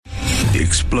The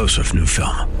explosive new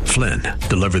film, Flynn,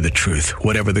 deliver the truth,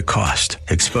 whatever the cost,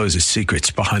 exposes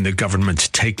secrets behind the government's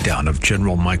takedown of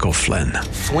General Michael Flynn.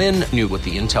 Flynn knew what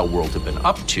the intel world had been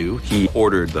up to. He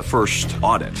ordered the first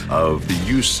audit of the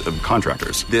use of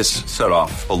contractors. This set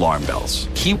off alarm bells.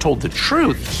 He told the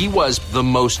truth. He was the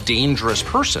most dangerous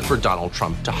person for Donald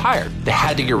Trump to hire. They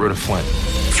had to get rid of Flynn.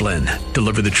 Flynn,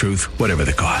 deliver the truth, whatever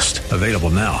the cost. Available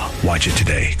now. Watch it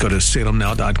today. Go to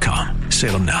salemnow.com.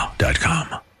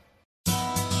 salemnow.com.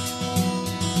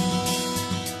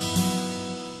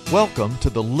 Welcome to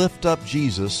the Lift Up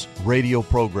Jesus radio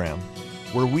program,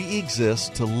 where we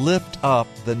exist to lift up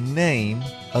the name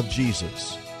of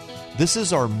Jesus. This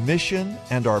is our mission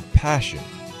and our passion,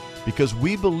 because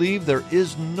we believe there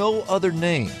is no other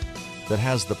name that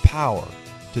has the power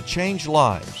to change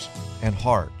lives and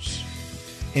hearts,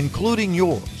 including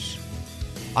yours.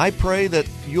 I pray that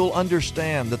you'll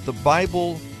understand that the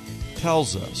Bible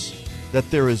tells us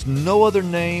that there is no other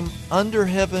name under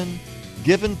heaven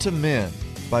given to men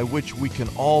by which we can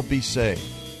all be saved.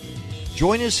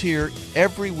 Join us here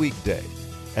every weekday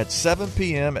at 7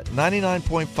 p.m. at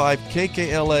 99.5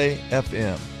 KKLA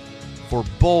FM for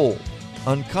bold,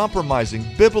 uncompromising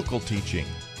biblical teaching.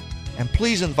 And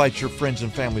please invite your friends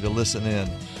and family to listen in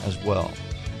as well.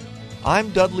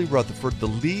 I'm Dudley Rutherford, the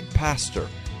lead pastor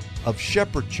of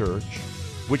Shepherd Church,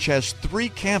 which has 3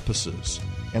 campuses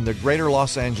in the greater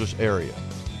Los Angeles area: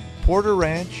 Porter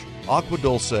Ranch, Agua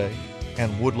Dulce,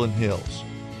 and Woodland Hills.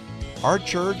 Our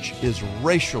church is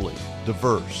racially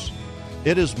diverse.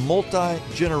 It is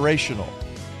multi-generational.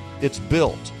 It's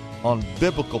built on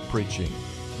biblical preaching,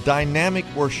 dynamic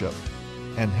worship,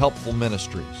 and helpful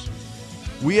ministries.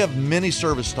 We have many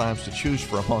service times to choose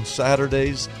from on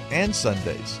Saturdays and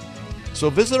Sundays. So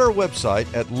visit our website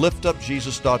at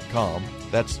liftupjesus.com.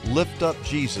 That's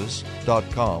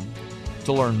liftupjesus.com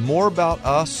to learn more about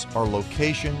us, our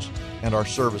locations, and our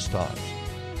service times.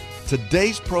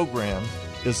 Today's program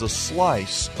is a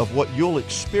slice of what you'll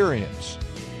experience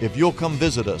if you'll come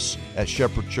visit us at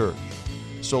Shepherd Church.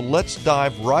 So let's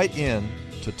dive right in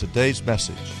to today's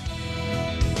message.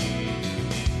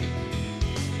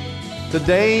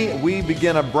 Today we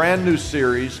begin a brand new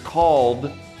series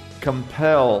called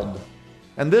Compelled.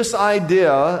 And this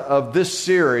idea of this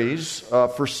series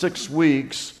for 6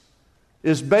 weeks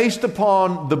is based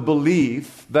upon the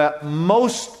belief that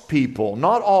most people,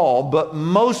 not all, but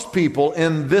most people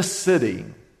in this city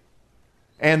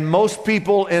and most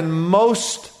people in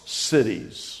most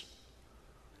cities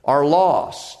are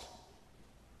lost.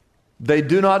 They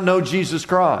do not know Jesus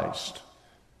Christ.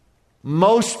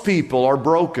 Most people are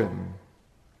broken.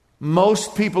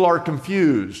 Most people are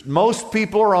confused. Most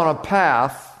people are on a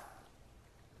path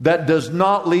that does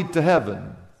not lead to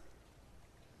heaven.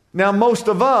 Now, most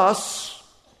of us,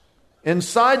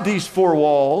 inside these 4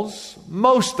 walls,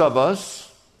 most of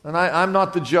us, and I'm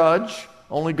not the judge,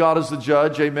 only God is the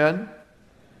judge, amen?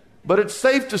 But it's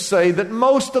safe to say that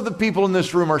most of the people in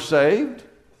this room are saved.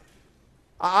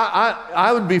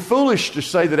 I would be foolish to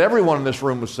say that everyone in this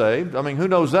room was saved. I mean, who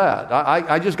knows that?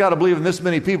 I just got to believe in this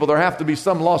many people. There have to be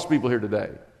some lost people here today.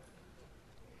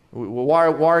 Why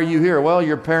are you here? Well,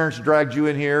 your parents dragged you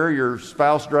in here, your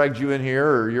spouse dragged you in here,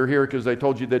 or you're here because they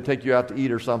told you they'd take you out to eat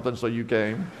or something, so you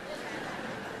came.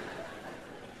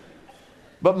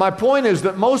 But my point is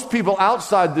that most people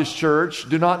outside this church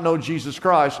do not know Jesus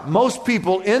Christ. Most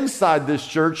people inside this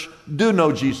church do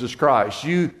know Jesus Christ.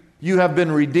 You have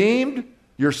been redeemed.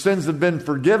 Your sins have been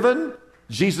forgiven.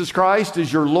 Jesus Christ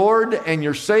is your Lord and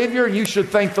your Savior. You should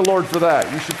thank the Lord for that.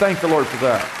 You should thank the Lord for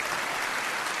that.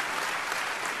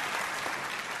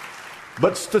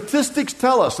 But statistics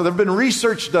tell us, so there have been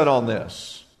research done on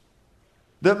this,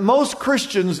 that most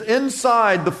Christians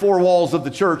inside the 4 walls of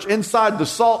the church, inside the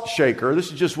salt shaker,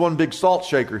 this is just one big salt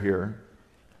shaker here,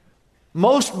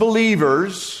 most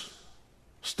believers,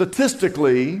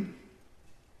 statistically,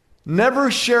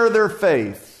 never share their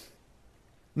faith,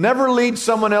 never lead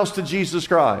someone else to Jesus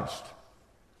Christ,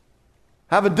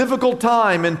 have a difficult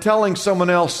time in telling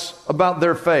someone else about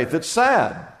their faith. It's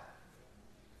sad.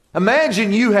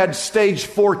 Imagine you had stage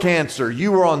 4 cancer.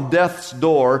 You were on death's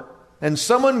door, and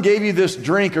someone gave you this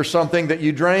drink or something that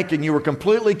you drank, and you were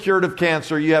completely cured of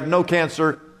cancer. You have no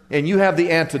cancer, and you have the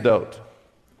antidote.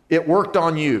 It worked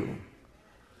on you.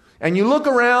 And you look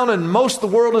around, and most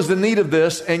of the world is in need of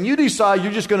this, and you decide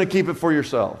you're just going to keep it for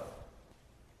yourself.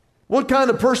 What kind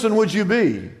of person would you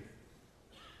be?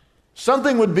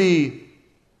 Something would be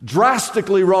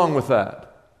drastically wrong with that.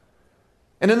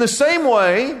 And in the same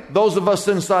way, those of us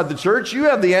inside the church, you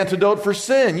have the antidote for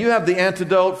sin. You have the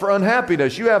antidote for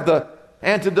unhappiness. You have the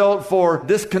antidote for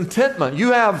discontentment.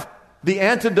 You have the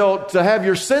antidote to have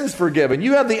your sins forgiven.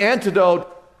 You have the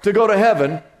antidote to go to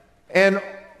heaven, and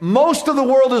most of the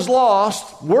world is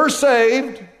lost. We're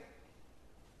saved,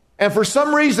 and for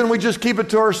some reason we just keep it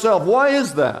to ourselves. Why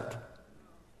is that?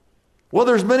 Well,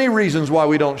 there's many reasons why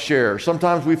we don't share.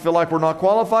 Sometimes we feel like we're not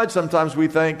qualified. Sometimes we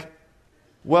think,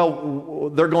 well,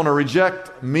 they're going to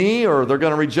reject me, or they're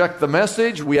going to reject the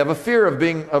message. We have a fear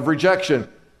of rejection.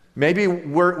 Maybe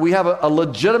we have a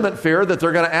legitimate fear that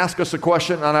they're going to ask us a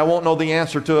question and I won't know the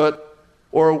answer to it.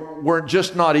 Or we're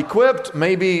just not equipped.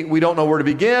 Maybe we don't know where to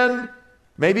begin.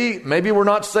 Maybe we're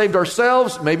not saved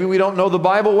ourselves. Maybe we don't know the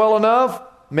Bible well enough.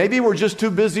 Maybe we're just too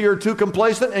busy or too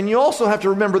complacent. And you also have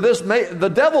to remember this.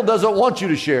 The devil doesn't want you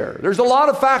to share. There's a lot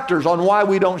of factors on why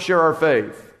we don't share our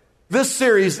faith. This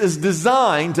series is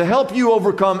designed to help you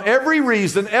overcome every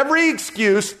reason, every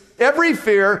excuse, every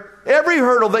fear, every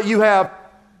hurdle that you have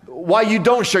why you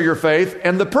don't share your faith.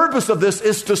 And the purpose of this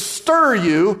is to stir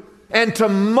you and to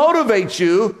motivate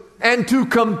you and to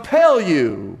compel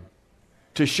you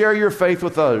to share your faith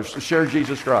with others, to share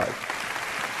Jesus Christ.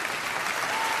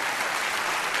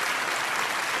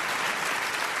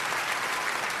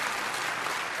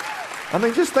 I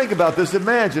mean, just think about this.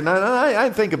 Imagine, I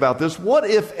think about this. What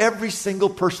if every single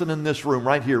person in this room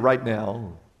right here, right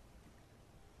now,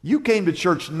 you came to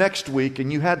church next week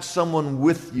and you had someone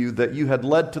with you that you had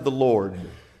led to the Lord,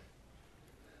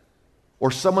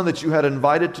 or someone that you had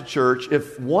invited to church?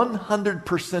 If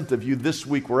 100% of you this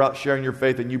week were out sharing your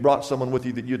faith and you brought someone with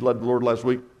you that you'd led to the Lord last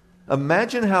week,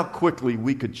 imagine how quickly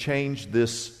we could change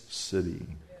this city.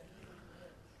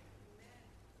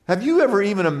 Have you ever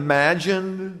even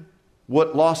imagined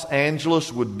what Los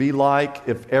Angeles would be like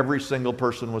if every single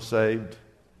person was saved?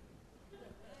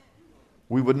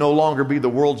 We would no longer be the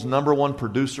world's #1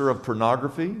 producer of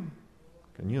pornography.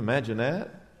 Can you imagine that?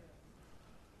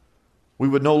 We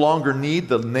would no longer need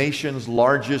the nation's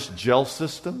largest jail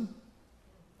system,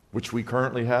 which we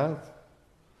currently have.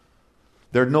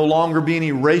 There'd no longer be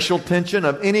any racial tension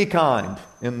of any kind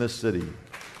in this city.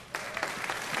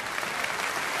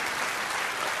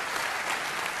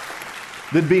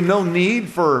 There'd be no need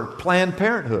for Planned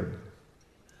Parenthood.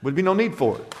 Would be no need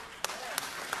for it.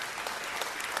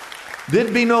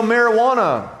 There'd be no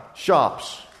marijuana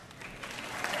shops.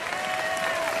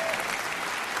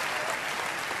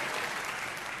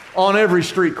 On every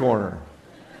street corner.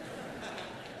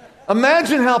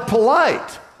 Imagine how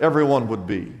polite everyone would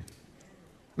be.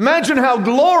 Imagine how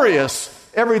glorious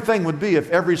everything would be if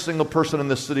every single person in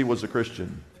this city was a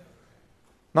Christian.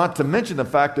 Not to mention the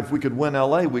fact, if we could win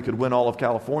LA, we could win all of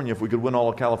California. If we could win all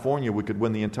of California, we could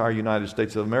win the entire United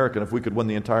States of America. And if we could win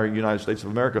the entire United States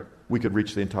of America, we could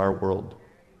reach the entire world.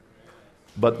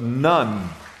 But none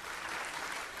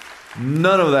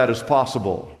of that is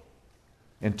possible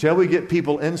until we get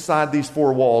people inside these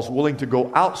four walls willing to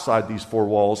go outside these four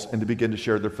walls and to begin to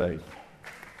share their faith.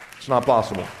 It's not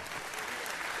possible.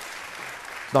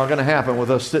 It's not going to happen with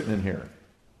us sitting in here.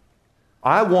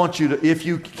 I want you to, if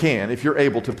you can, if you're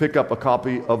able, to pick up a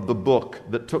copy of the book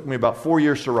that took me about 4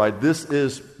 years to write. This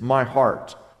is my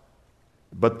heart.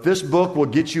 But this book will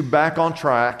get you back on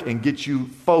track and get you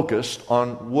focused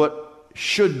on what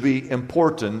should be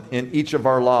important in each of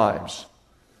our lives.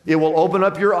 It will open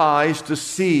up your eyes to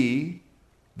see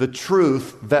the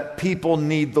truth that people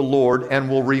need the Lord, and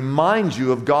will remind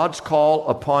you of God's call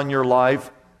upon your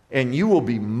life. And you will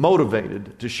be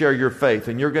motivated to share your faith.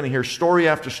 And you're going to hear story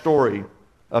after story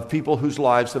of people whose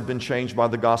lives have been changed by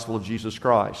the gospel of Jesus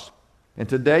Christ. And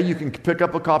today you can pick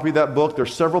up a copy of that book.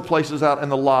 There's several places out in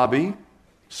the lobby.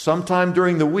 Sometime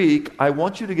during the week, I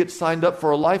want you to get signed up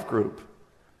for a life group.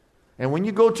 And when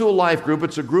you go to a life group,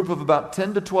 it's a group of about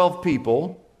 10 to 12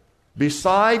 people.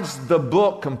 Besides the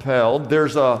book, Compelled,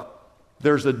 there's a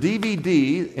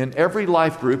DVD in every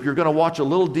life group. You're going to watch a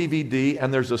little DVD,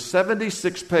 and there's a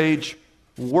 76-page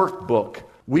workbook.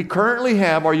 We currently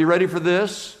have, are you ready for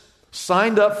this?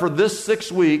 Signed up for this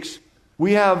 6 weeks.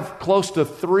 We have close to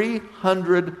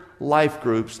 300 life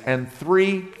groups and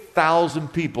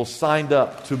 3,000 people signed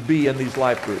up to be in these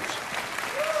life groups.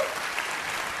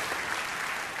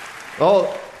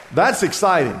 Oh, that's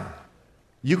exciting.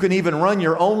 You can even run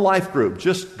your own life group.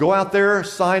 Just go out there,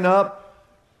 sign up,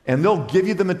 and they'll give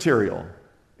you the material.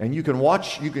 And you can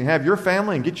watch, you can have your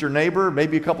family and get your neighbor,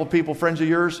 maybe a couple people, friends of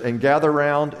yours, and gather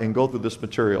around and go through this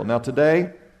material. Now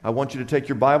today, I want you to take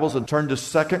your Bibles and turn to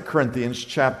 2 Corinthians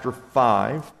chapter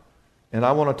 5. And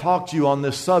I want to talk to you on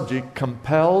this subject,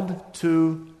 compelled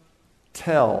to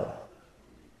tell.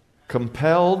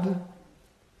 Compelled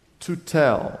to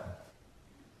tell.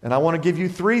 And I want to give you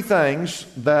 3 things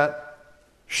that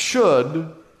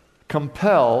should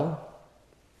compel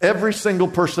every single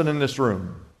person in this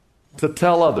room to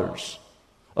tell others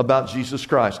about Jesus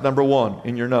Christ. Number 1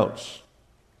 in your notes.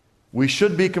 We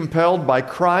should be compelled by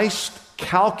Christ's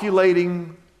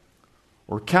calculating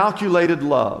or calculated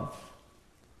love.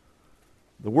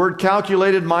 The word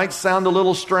calculated might sound a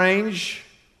little strange.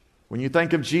 When you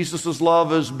think of Jesus'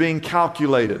 love as being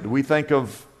calculated, we think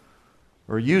of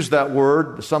or use that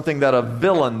word, something that a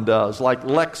villain does, like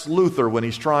Lex Luthor when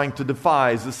he's trying to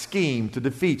devise a scheme to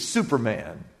defeat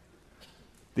Superman.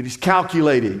 That he's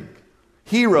calculating.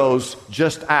 Heroes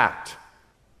just act.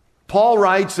 Paul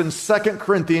writes in 2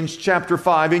 Corinthians chapter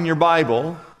 5 in your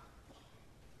Bible,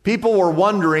 people were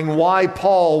wondering why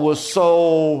Paul was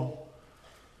so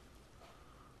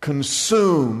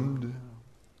consumed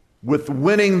with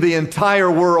winning the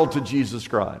entire world to Jesus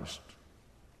Christ.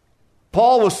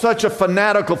 Paul was such a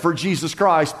fanatical for Jesus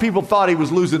Christ, people thought he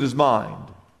was losing his mind.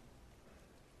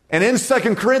 And in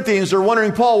 2 Corinthians, they're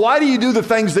wondering, Paul, why do you do the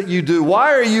things that you do?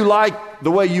 Why are you like the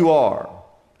way you are?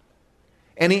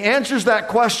 And he answers that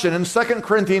question in 2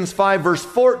 Corinthians 5, verse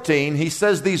 14. He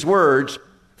says these words,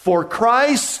 for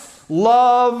Christ's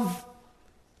love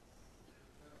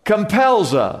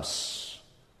compels us.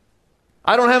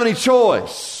 I don't have any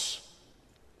choice.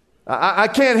 I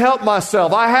can't help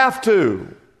myself. I have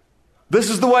to. This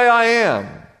is the way I am.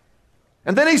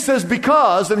 And then he says,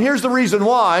 because, and here's the reason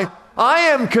why, I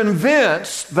am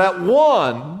convinced that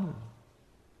one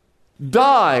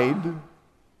died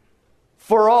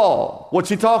for all. What's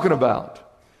he talking about?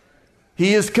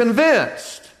 He is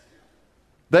convinced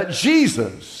that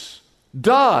Jesus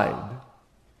died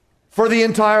for the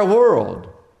entire world.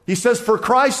 He says, for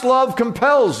Christ's love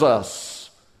compels us.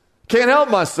 Can't help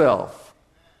myself.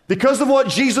 Because of what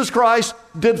Jesus Christ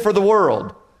did for the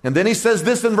world. And then he says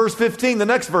this in verse 15, the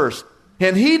next verse.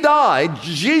 And he died,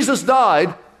 Jesus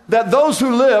died, that those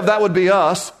who live, that would be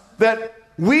us, that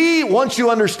we, once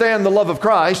you understand the love of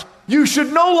Christ, you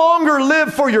should no longer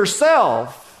live for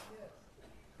yourself,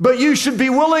 but you should be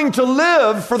willing to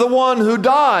live for the one who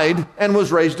died and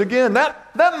was raised again.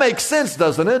 That makes sense,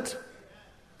 doesn't it?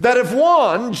 That if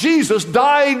one, Jesus,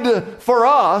 died for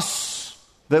us,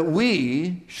 that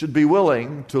we should be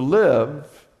willing to live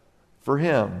for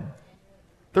him.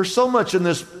 There's so much in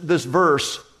this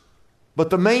verse, but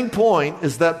the main point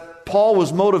is that Paul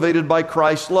was motivated by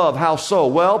Christ's love. How so?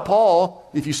 Well, Paul,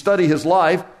 if you study his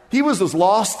life, he was as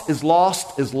lost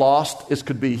as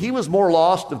could be. He was more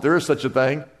lost, if there is such a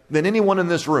thing, than anyone in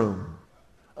this room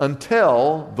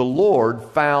until the Lord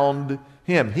found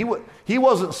him. He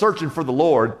wasn't searching for the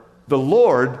Lord. The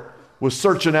Lord was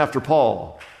searching after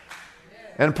Paul.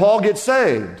 And Paul gets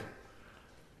saved.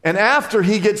 And after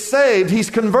he gets saved, he's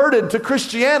converted to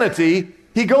Christianity.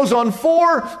 He goes on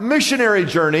 4 missionary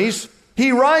journeys.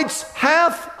 He writes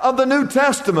half of the New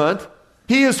Testament.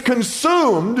 He is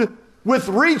consumed with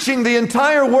reaching the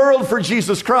entire world for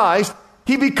Jesus Christ.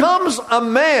 He becomes a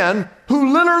man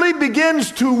who literally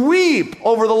begins to weep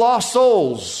over the lost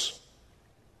souls.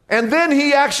 And then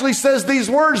he actually says these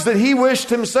words that he wished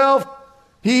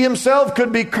he himself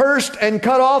could be cursed and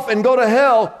cut off and go to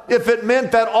hell if it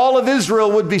meant that all of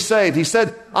Israel would be saved. He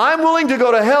said, I'm willing to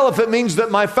go to hell if it means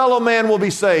that my fellow man will be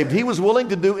saved. He was willing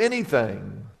to do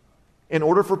anything in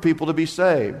order for people to be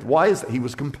saved. Why is that? He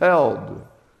was compelled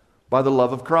by the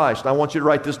love of Christ. I want you to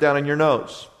write this down in your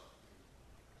notes.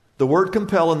 The word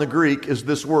compel in the Greek is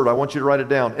this word. I want you to write it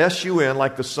down. S-U-N,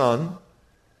 like the sun,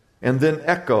 and then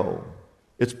echo.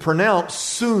 It's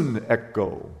pronounced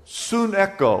suneko.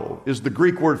 Suneko is the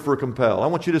Greek word for compel. I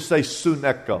want you to say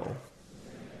suneko.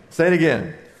 Say it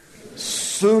again.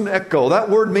 Suneko.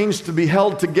 That word means to be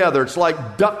held together. It's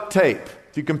like duct tape.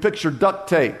 If you can picture duct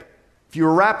tape. If you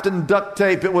were wrapped in duct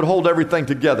tape, it would hold everything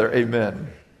together.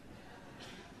 Amen.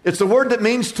 It's a word that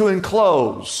means to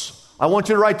enclose. I want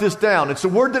you to write this down. It's a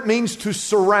word that means to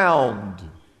surround.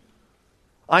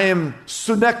 I am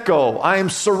suneko. I am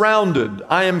surrounded.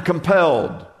 I am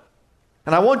compelled.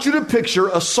 And I want you to picture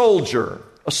a soldier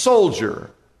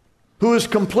who is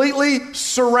completely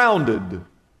surrounded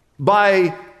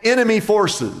by enemy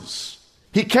forces.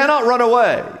 He cannot run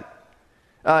away.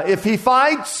 If he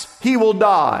fights, he will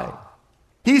die.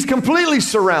 He's completely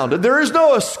surrounded. There is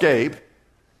no escape.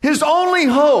 His only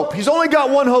hope, he's only got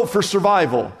one hope for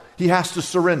survival. He has to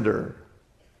surrender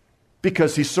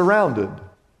because he's surrounded.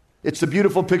 It's a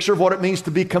beautiful picture of what it means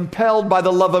to be compelled by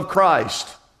the love of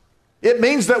Christ. It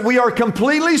means that we are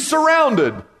completely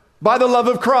surrounded by the love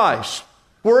of Christ.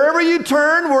 Wherever you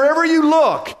turn, wherever you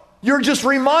look, you're just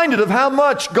reminded of how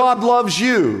much God loves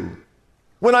you.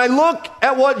 When I look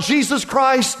at what Jesus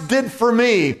Christ did for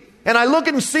me, and I look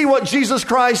and see what Jesus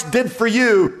Christ did for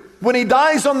you, when he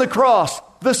dies on the cross,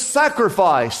 the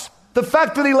sacrifice, the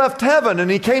fact that he left heaven and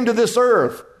he came to this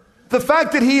earth, the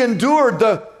fact that he endured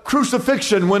the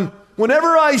crucifixion when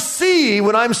whenever I see,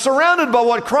 when I'm surrounded by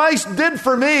what Christ did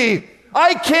for me,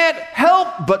 I can't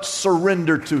help but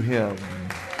surrender to Him.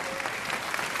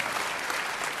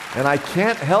 And I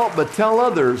can't help but tell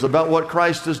others about what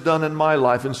Christ has done in my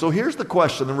life. And so here's the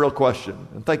question, the real question.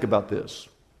 And think about this.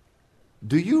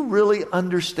 Do you really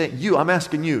understand? I'm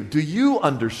asking you, do you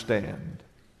understand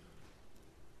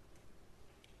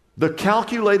the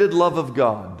calculated love of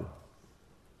God?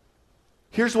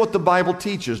 Here's what the Bible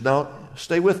teaches. Now,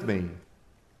 stay with me.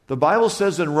 The Bible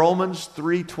says in Romans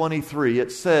 3:23,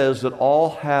 it says that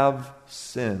all have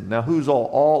sinned. Now, who's all?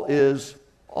 All is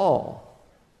all.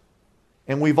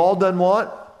 And we've all done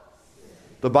what?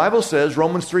 The Bible says,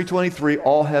 Romans 3:23,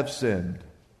 all have sinned.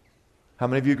 How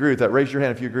many of you agree with that? Raise your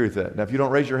hand if you agree with that. Now, if you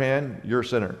don't raise your hand, you're a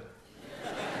sinner.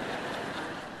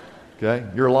 Okay?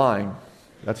 You're lying.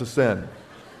 That's a sin.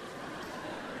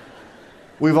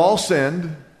 We've all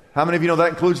sinned. How many of you know that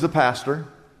includes the pastor?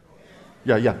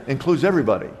 Yeah. Includes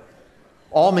everybody.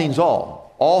 All means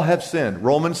all. All have sinned.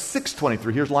 Romans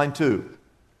 6:23. Here's line 2.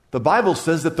 The Bible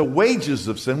says that the wages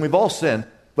of sin, we've all sinned,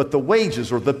 but the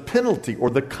wages or the penalty or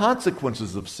the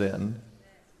consequences of sin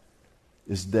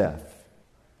is death.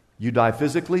 You die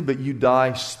physically, but you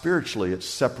die spiritually. It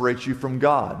separates you from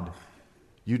God.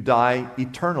 You die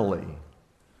eternally.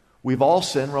 We've all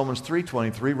sinned, Romans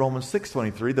 3:23, Romans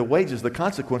 6:23. The wages, the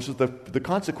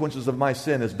consequences of my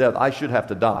sin is death. I should have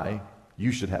to die.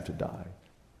 You should have to die.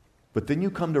 But then you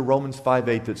come to Romans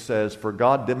 5:8 that says, for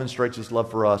God demonstrates His love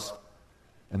for us,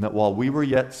 and that while we were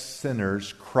yet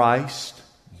sinners, Christ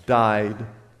died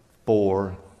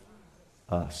for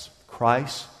us.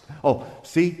 Christ. Oh,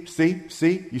 see? You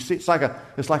see, it's like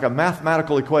a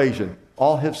mathematical equation.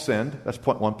 All have sinned. That's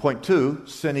point 1. Point 2,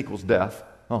 sin equals death.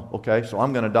 Oh, okay, so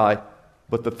I'm going to die.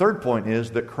 But the third point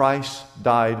is that Christ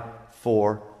died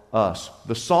for us.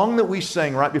 The song that we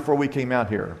sang right before we came out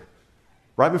here,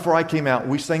 right before I came out,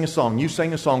 we sang a song. You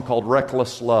sang a song called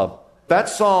Reckless Love. That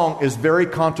song is very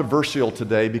controversial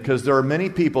today because there are many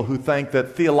people who think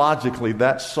that theologically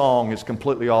that song is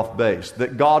completely off base,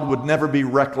 that God would never be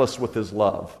reckless with His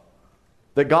love,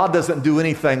 that God doesn't do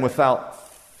anything without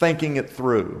thinking it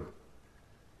through,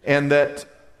 and that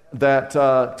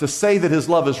to say that His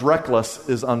love is reckless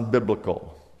is unbiblical.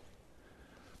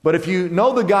 But if you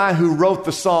know the guy who wrote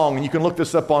the song, and you can look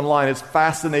this up online, it's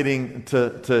fascinating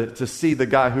to see the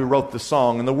guy who wrote the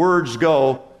song. And the words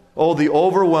go, oh, the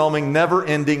overwhelming,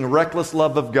 never-ending, reckless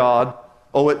love of God.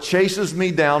 Oh, it chases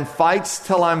me down, fights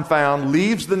till I'm found,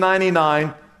 leaves the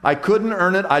 99. I couldn't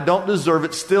earn it, I don't deserve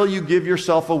it, still you give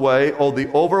yourself away. Oh,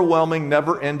 the overwhelming,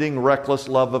 never-ending, reckless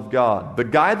love of God. The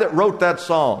guy that wrote that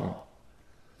song,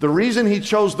 the reason he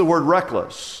chose the word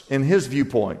reckless, in his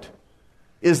viewpoint,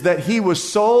 is that he was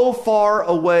so far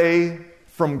away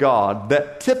from God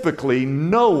that typically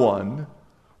no one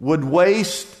would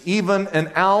waste even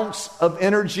an ounce of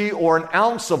energy or an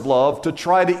ounce of love to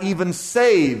try to even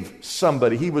save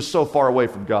somebody. He was so far away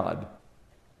from God.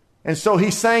 And so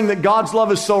he's saying that God's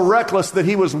love is so reckless that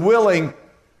He was willing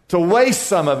to waste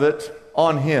some of it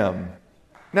on Him.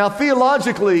 Now,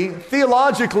 theologically,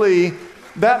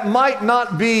 that might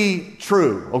not be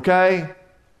true, okay?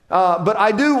 But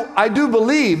I do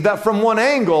believe that from one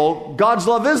angle, God's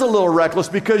love is a little reckless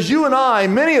because you and I,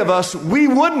 many of us, we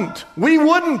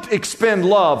wouldn't expend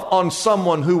love on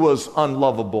someone who was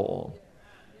unlovable.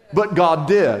 But God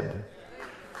did.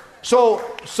 So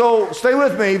stay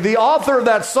with me. The author of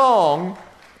that song,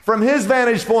 from his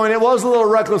vantage point, it was a little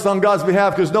reckless on God's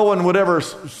behalf because no one would ever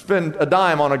spend a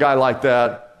dime on a guy like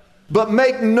that. But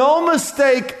make no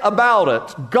mistake about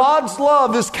it, God's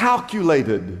love is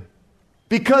calculated.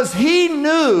 Because He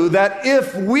knew that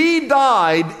if we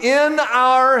died in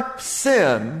our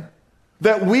sin,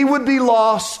 that we would be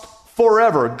lost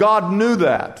forever. God knew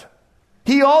that.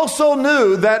 He also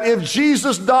knew that if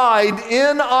Jesus died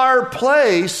in our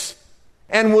place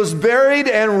and was buried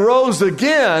and rose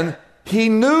again, He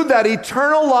knew that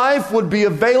eternal life would be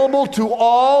available to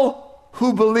all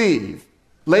who believe.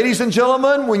 Ladies and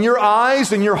gentlemen, when your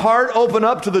eyes and your heart open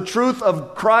up to the truth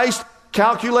of Christ's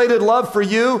calculated love for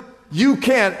you, you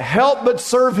can't help but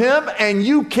serve Him, and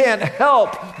you can't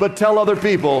help but tell other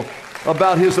people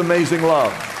about His amazing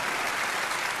love.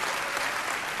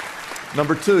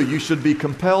 Number 2, you should be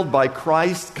compelled by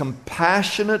Christ's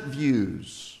compassionate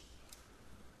views.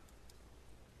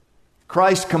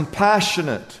 Christ's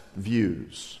compassionate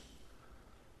views.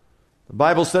 The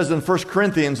Bible says in 1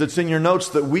 Corinthians, it's in your notes,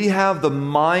 that we have the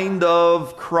mind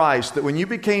of Christ. That when you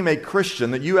became a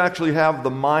Christian, that you actually have the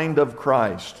mind of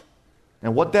Christ.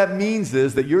 And what that means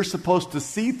is that you're supposed to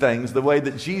see things the way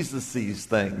that Jesus sees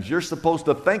things. You're supposed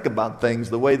to think about things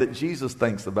the way that Jesus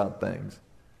thinks about things.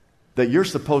 that you're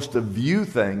supposed to view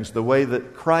things the way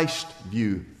that Christ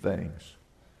viewed things.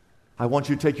 I want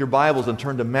you to take your Bibles and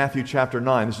turn to Matthew chapter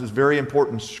 9. This is very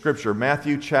important scripture.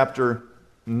 Matthew chapter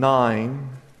 9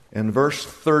 and verse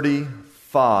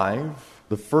 35.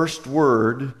 The first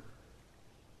word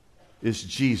is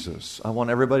Jesus. I want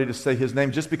everybody to say his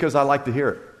name just because I like to hear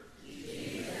it.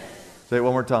 Jesus. Say it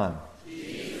one more time.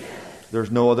 Jesus. There's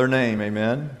no other name,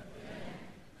 amen?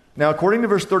 Now, according to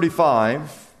verse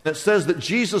 35, it says that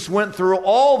Jesus went through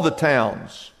all the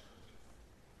towns.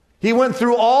 He went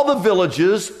through all the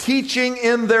villages, teaching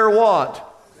in their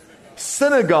what?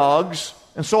 Synagogues.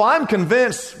 And so I'm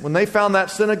convinced when they found that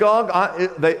synagogue,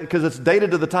 because it's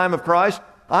dated to the time of Christ,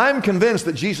 I'm convinced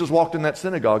that Jesus walked in that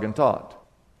synagogue and taught.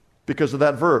 Because of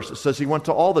that verse. It says he went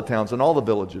to all the towns and all the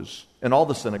villages and all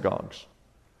the synagogues.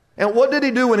 And what did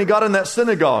he do when he got in that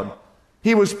synagogue?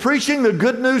 He was preaching the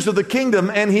good news of the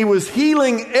kingdom, and he was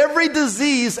healing every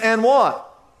disease and what?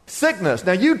 Sickness.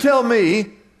 Now you tell me,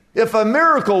 if a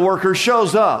miracle worker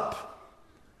shows up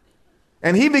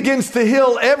and he begins to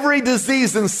heal every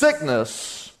disease and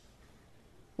sickness,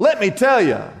 let me tell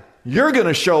you, you're going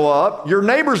to show up, your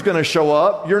neighbor's going to show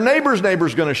up, your neighbor's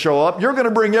neighbor's going to show up, you're going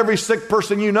to bring every sick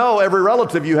person you know, every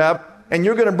relative you have, and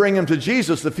you're going to bring him to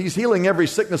Jesus if he's healing every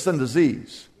sickness and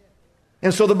disease.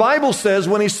 And so the Bible says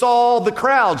when he saw the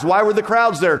crowds, why were the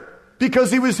crowds there?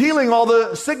 Because he was healing all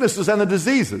the sicknesses and the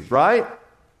diseases, right?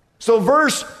 So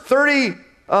verse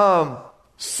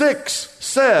 36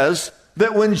 says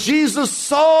that when Jesus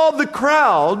saw the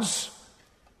crowds,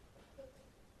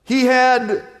 he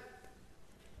had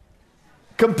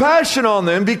compassion on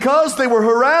them because they were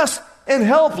harassed and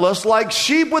helpless like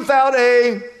sheep without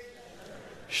a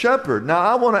shepherd. Now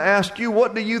I want to ask you,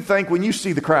 what do you think when you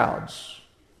see the crowds?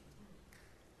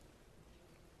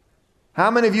 How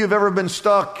many of you have ever been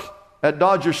stuck at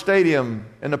Dodger Stadium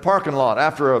in the parking lot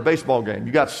after a baseball game?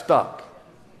 You got stuck.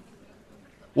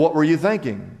 What were you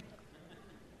thinking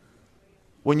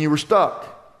when you were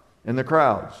stuck in the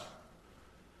crowds?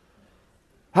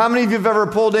 How many of you have ever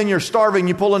pulled in, you're starving,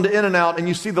 you pull into In-N-Out and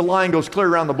you see the line goes clear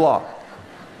around the block?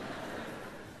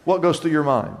 What goes through your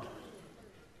mind?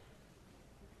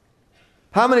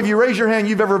 How many of you, raise your hand,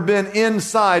 you've ever been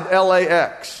inside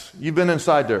LAX? You've been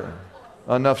inside there.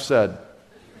 Enough said.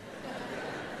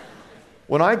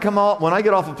 When I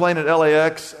get off a plane at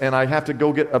LAX and I have to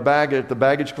go get a bag at the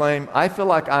baggage claim, I feel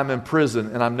like I'm in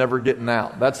prison and I'm never getting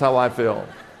out. That's how I feel.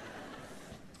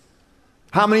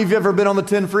 How many of you have ever been on the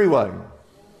 10 freeway?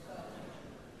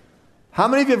 How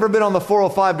many of you have ever been on the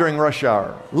 405 during rush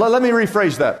hour? Let me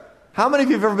rephrase that. How many of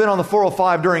you have ever been on the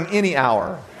 405 during any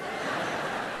hour?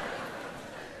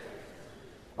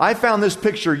 I found this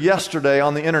picture yesterday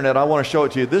on the internet. I want to show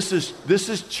it to you. This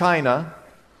is China.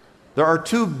 There are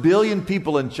 2 billion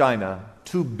people in China.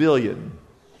 2 billion.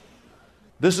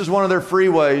 This is one of their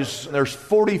freeways. There's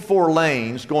 44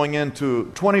 lanes going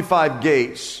into 25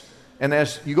 gates. And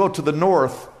as you go to the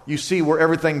north, you see where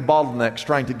everything bottlenecks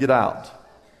trying to get out.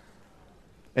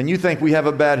 And you think we have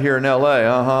it bad here in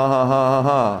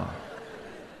LA.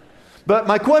 But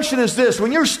my question is this.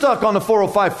 When you're stuck on the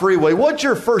 405 freeway, what's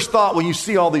your first thought when you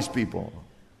see all these people?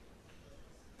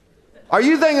 Are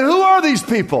you thinking, who are these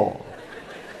people?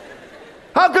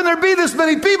 How can there be this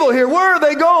many people here? Where are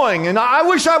they going? And I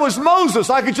wish I was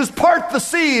Moses. I could just part the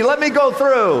sea. Let me go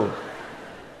through.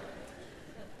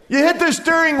 You hit the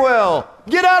steering wheel.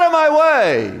 Get out of my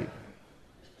way.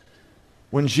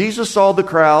 When Jesus saw the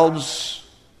crowds,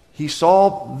 he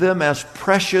saw them as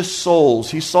precious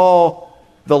souls. He saw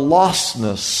the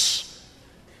lostness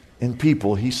in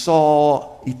people. He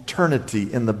saw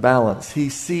eternity in the balance. He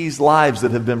sees lives that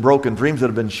have been broken, dreams that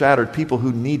have been shattered, people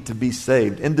who need to be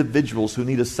saved, individuals who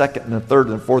need a second and a third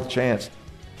and a fourth chance.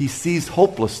 He sees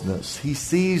hopelessness. He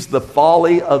sees the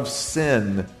folly of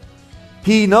sin.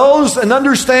 He knows and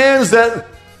understands that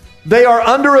they are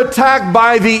under attack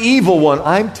by the evil one.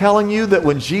 I'm telling you that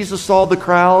when Jesus saw the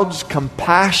crowds,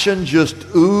 compassion just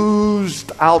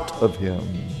oozed out of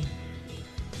him.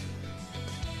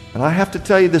 And I have to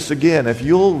tell you this again, if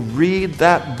you'll read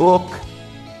that book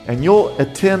and you'll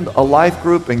attend a life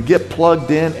group and get plugged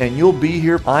in and you'll be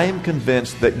here, I am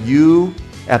convinced that you,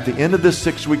 at the end of this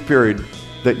 6-week period,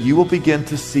 that you will begin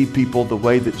to see people the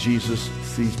way that Jesus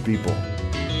sees people.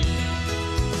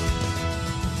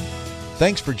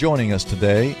 Thanks for joining us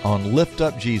today on Lift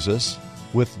Up Jesus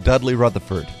with Dudley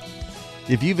Rutherford.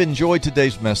 If you've enjoyed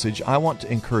today's message, I want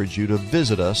to encourage you to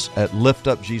visit us at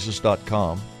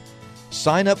liftupjesus.com.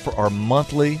 Sign up for our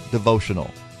monthly devotional.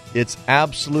 It's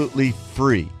absolutely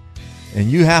free.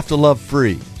 And you have to love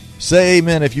free. Say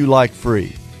amen if you like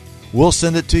free. We'll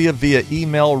send it to you via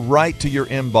email right to your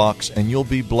inbox, and you'll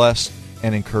be blessed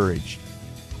and encouraged.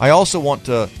 I also want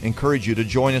to encourage you to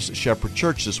join us at Shepherd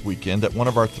Church this weekend at one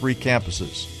of our 3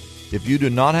 campuses. If you do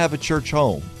not have a church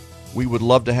home, we would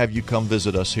love to have you come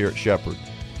visit us here at Shepherd,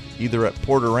 either at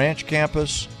Porter Ranch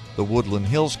campus, the Woodland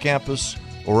Hills campus,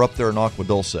 or up there in Agua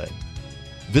Dulce.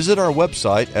 Visit our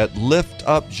website at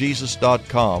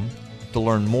liftupjesus.com to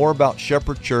learn more about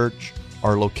Shepherd Church,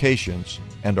 our locations,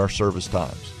 and our service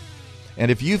times.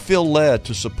 And if you feel led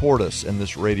to support us in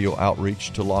this radio outreach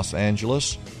to Los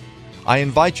Angeles, I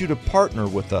invite you to partner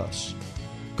with us.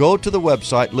 Go to the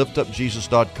website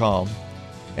liftupjesus.com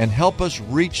and help us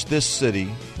reach this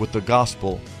city with the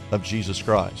gospel of Jesus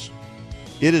Christ.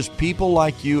 It is people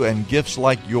like you and gifts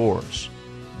like yours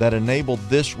that enable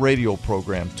this radio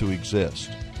program to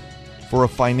exist. For a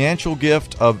financial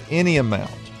gift of any amount,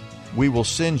 we will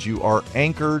send you our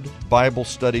Anchored Bible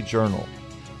Study Journal.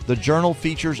 The journal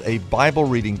features a Bible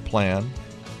reading plan,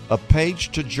 a page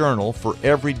to journal for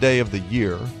every day of the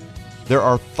year. There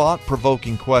are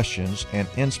thought-provoking questions and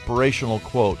inspirational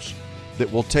quotes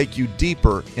that will take you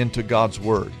deeper into God's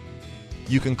Word.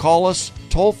 You can call us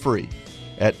toll-free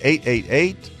at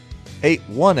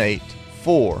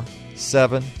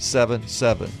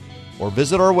 888-818-4777 or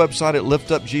visit our website at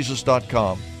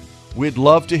liftupjesus.com. We'd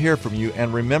love to hear from you,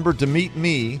 and remember to meet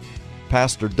me,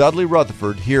 Pastor Dudley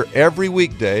Rutherford, here every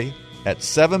weekday at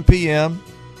 7 p.m.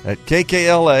 at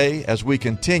KKLA as we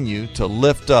continue to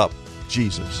lift up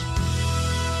Jesus.